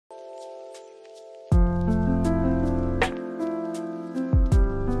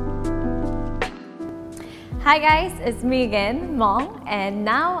Hi guys, it's me again, Mong, and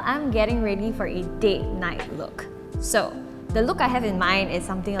now I'm getting ready for a date night look. So, the look I have in mind is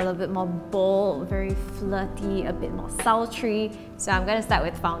something a little bit more bold, very flirty, a bit more sultry, so I'm gonna start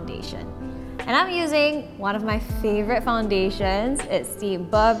with foundation. And I'm using one of my favorite foundations. It's the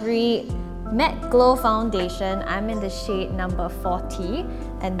Burberry Matte Glow Foundation. I'm in the shade number 40,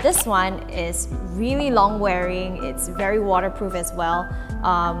 and this one is really long wearing. It's very waterproof as well,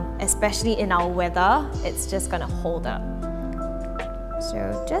 especially in our weather. It's just gonna hold up.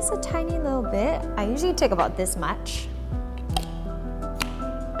 So just a tiny little bit. I usually take about this much.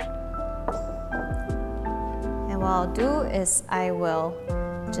 And what I'll do is I will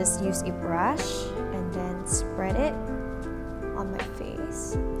just use a brush and then spread it on my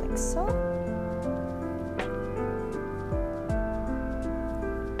face, like so.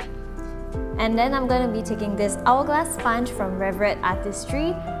 And then I'm going to be taking this hourglass sponge from Revered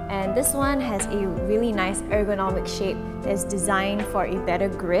Artistry, and this one has a really nice ergonomic shape that's designed for a better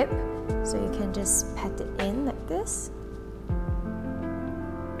grip. So you can just pat it in like this.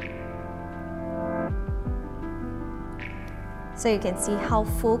 So you can see how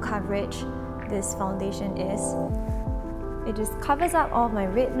full coverage this foundation is. It just covers up all my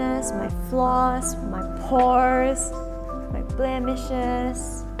redness, my flaws, my pores, my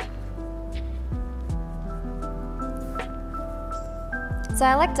blemishes. So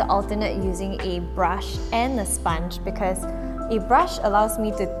I like to alternate using a brush and a sponge because a brush allows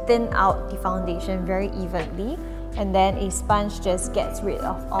me to thin out the foundation very evenly, and then a sponge just gets rid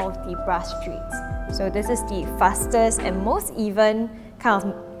of all of the brush streaks. So this is the fastest and most even kind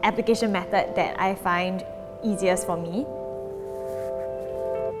of application method that I find easiest for me.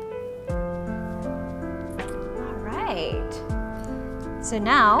 Alright, so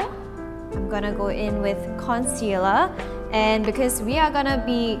now I'm gonna go in with concealer. And because we are gonna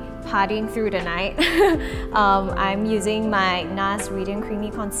be partying through the night, I'm using my Nars Radiant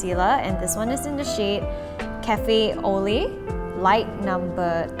Creamy Concealer, and this one is in the shade Cafe Ole, light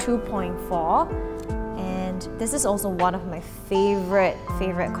number 2.4. And this is also one of my favorite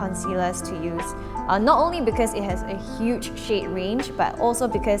concealers to use. Not only because it has a huge shade range, but also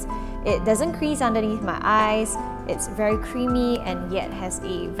because it doesn't crease underneath my eyes. It's very creamy and yet has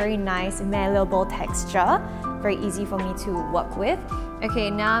a very nice malleable texture. Very easy for me to work with.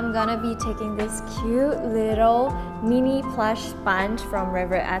 Okay, now I'm gonna be taking this cute little mini plush sponge from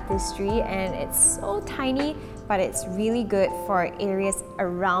Revered Artistry, and it's so tiny, but it's really good for areas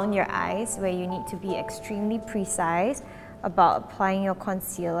around your eyes where you need to be extremely precise about applying your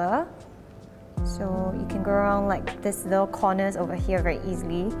concealer. So you can go around like this little corners over here very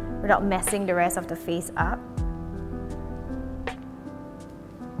easily without messing the rest of the face up.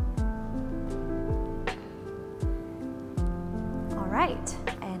 Alright,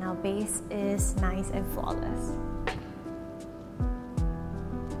 and our base is nice and flawless.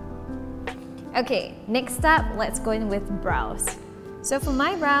 Okay, next up, let's go in with brows. So for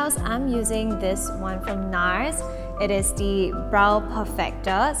my brows, I'm using this one from Nars. It is the Brow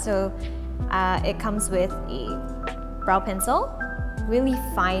Perfector. So it comes with a brow pencil, really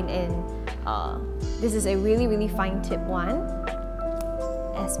fine, and this is a really fine tip one,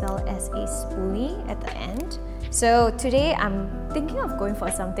 as well as a spoolie at the end. So today I'm thinking of going for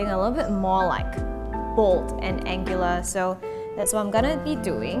something a little bit more like bold and angular, so that's what I'm gonna be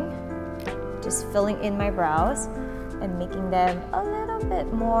doing. Just filling in my brows and making them a little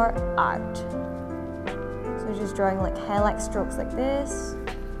bit more arched. So just drawing like hair-like strokes like this.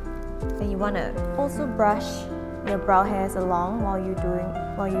 And you want to also brush your brow hairs along while you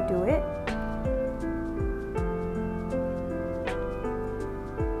do it.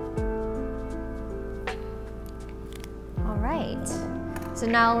 Alright, so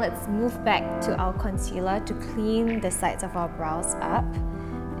now let's move back to our concealer to clean the sides of our brows up.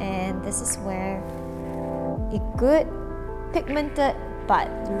 And this is where a good pigmented but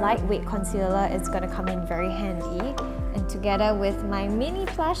lightweight concealer is going to come in very handy. And together with my mini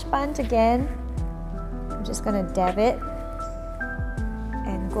plush sponge again, I'm just going to dab it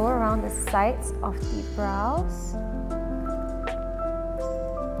and go around the sides of the brows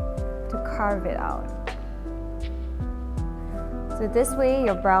to carve it out. So this way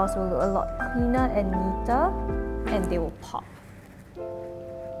your brows will look a lot cleaner and neater, and they will pop.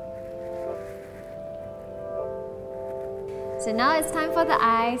 So now it's time for the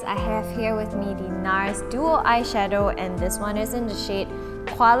eyes. I have here with me the Nars Duo Eyeshadow, and this one is in the shade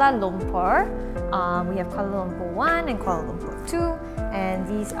Kuala Lumpur. We have Kuala Lumpur 1 and Kuala Lumpur 2, and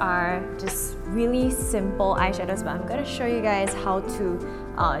these are just really simple eyeshadows, but I'm going to show you guys how to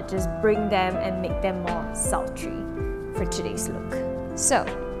just bring them and make them more sultry for today's look. So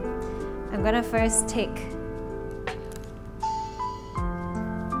I'm going to first take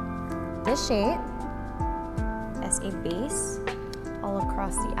this shade as a base all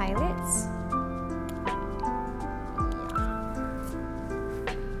across the eyelids.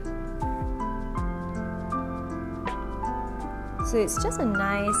 So it's just a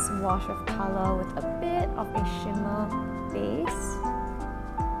nice wash of color with a bit of a shimmer base.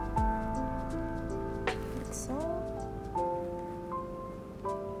 Like so.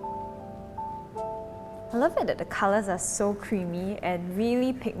 I love it that the colors are so creamy and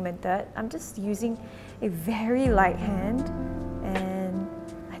really pigmented. I'm just using a very light hand and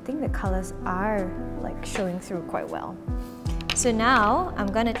I think the colors are like showing through quite well. So now I'm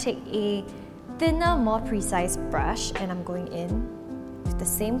gonna take a thinner, more precise brush and I'm going in with the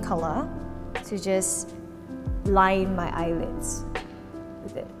same color to just line my eyelids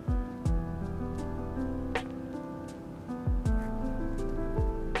with it.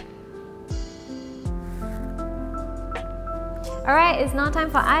 Alright, it's now time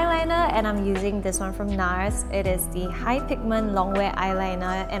for eyeliner and I'm using this one from Nars. It is the High Pigment Long Wear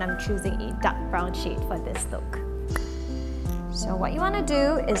Eyeliner and I'm choosing a dark brown shade for this look. So what you want to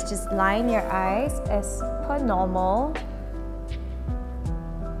do is just line your eyes as per normal.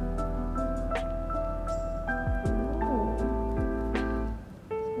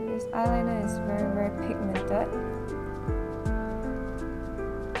 So this eyeliner is very, very pigmented.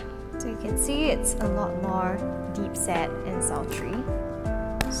 So you can see it's a lot more deep set and sultry.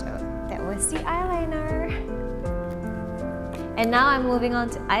 So that was the eyeliner. And now I'm moving on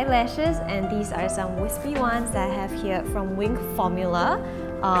to eyelashes, and these are some wispy ones that I have here from Wink Formula.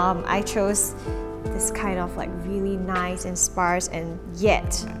 I chose this kind of like really nice and sparse and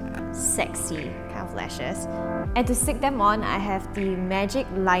yet sexy kind of lashes. And to stick them on, I have the Magic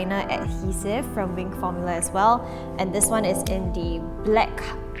Liner Adhesive from Wink Formula as well. And this one is in the black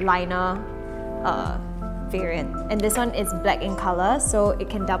liner variant, and this one is black in color, so it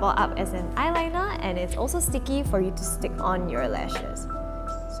can double up as an eyeliner and it's also sticky for you to stick on your lashes.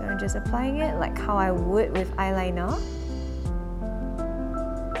 So I'm just applying it like how I would with eyeliner.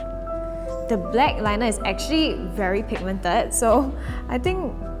 The black liner is actually very pigmented, so I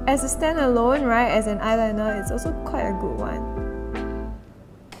think as a standalone, right, as an eyeliner, it's also quite a good one.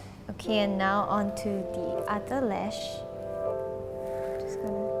 Okay, and now onto the other lash. Just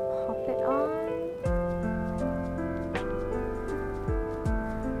gonna pop it on.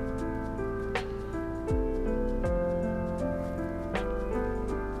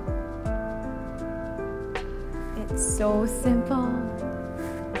 So simple.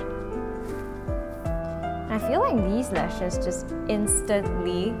 I feel like these lashes just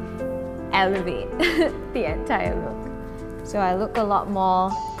instantly elevate the entire look. So I look a lot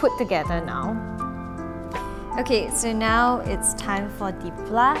more put together now. Okay, so now it's time for the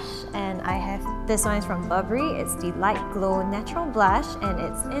blush, and I have this one is from Burberry. It's the Light Glow Natural Blush and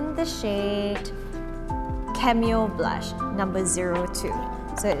it's in the shade Cameo Blush number 02.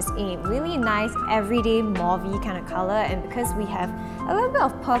 So it's a really nice everyday mauvey kind of color, and because we have a little bit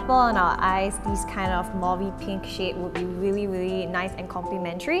of purple on our eyes, these kind of mauvey pink shade would be really, really nice and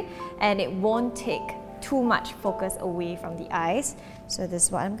complementary, and it won't take too much focus away from the eyes. So this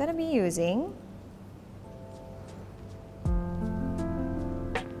is what I'm going to be using.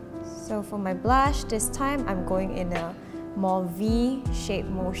 So for my blush, this time I'm going in a more V-shaped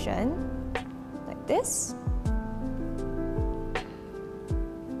motion, like this.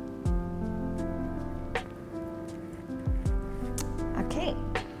 Okay.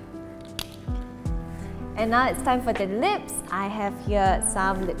 And now it's time for the lips. I have here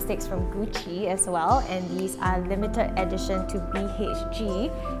some lipsticks from Gucci as well, and these are limited edition to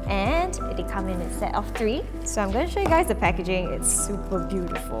BHG, and they come in a set of 3. So I'm going to show you guys the packaging. It's super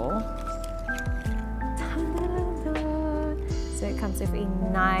beautiful. So it comes with a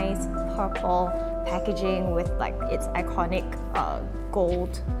nice purple packaging with like its iconic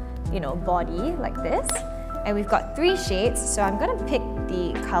gold, body like this. And we've got 3 shades, so I'm going to pick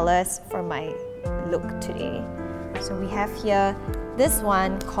the colors for my look today. So we have here this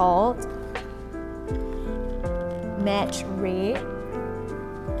one called Match Red.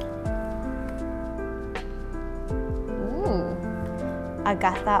 Ooh,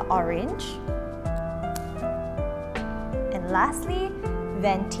 Agatha Orange. And lastly,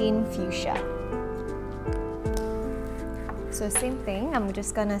 Vantine Fuchsia. So same thing, I'm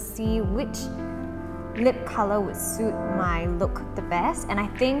just gonna see which lip color would suit my look the best, and I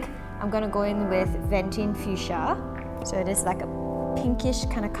think I'm gonna go in with Vantine Fuchsia. So it is like a pinkish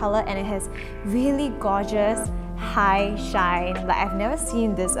kind of color, and it has really gorgeous high shine. Like I've never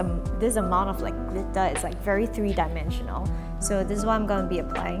seen this amount of like glitter. It's like very 3-dimensional. So this is what I'm gonna be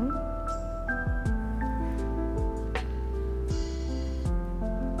applying.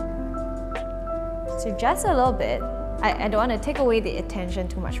 So just a little bit. I don't want to take away the attention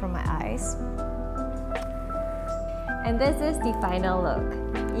too much from my eyes. And this is the final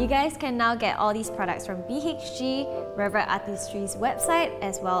look. You guys can now get all these products from BHG, Revered Artistry's website,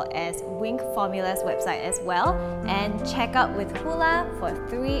 as well as Wink Formula's website as well. And check out with hoolah for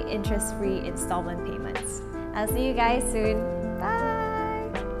 3 interest-free installment payments. I'll see you guys soon. Bye!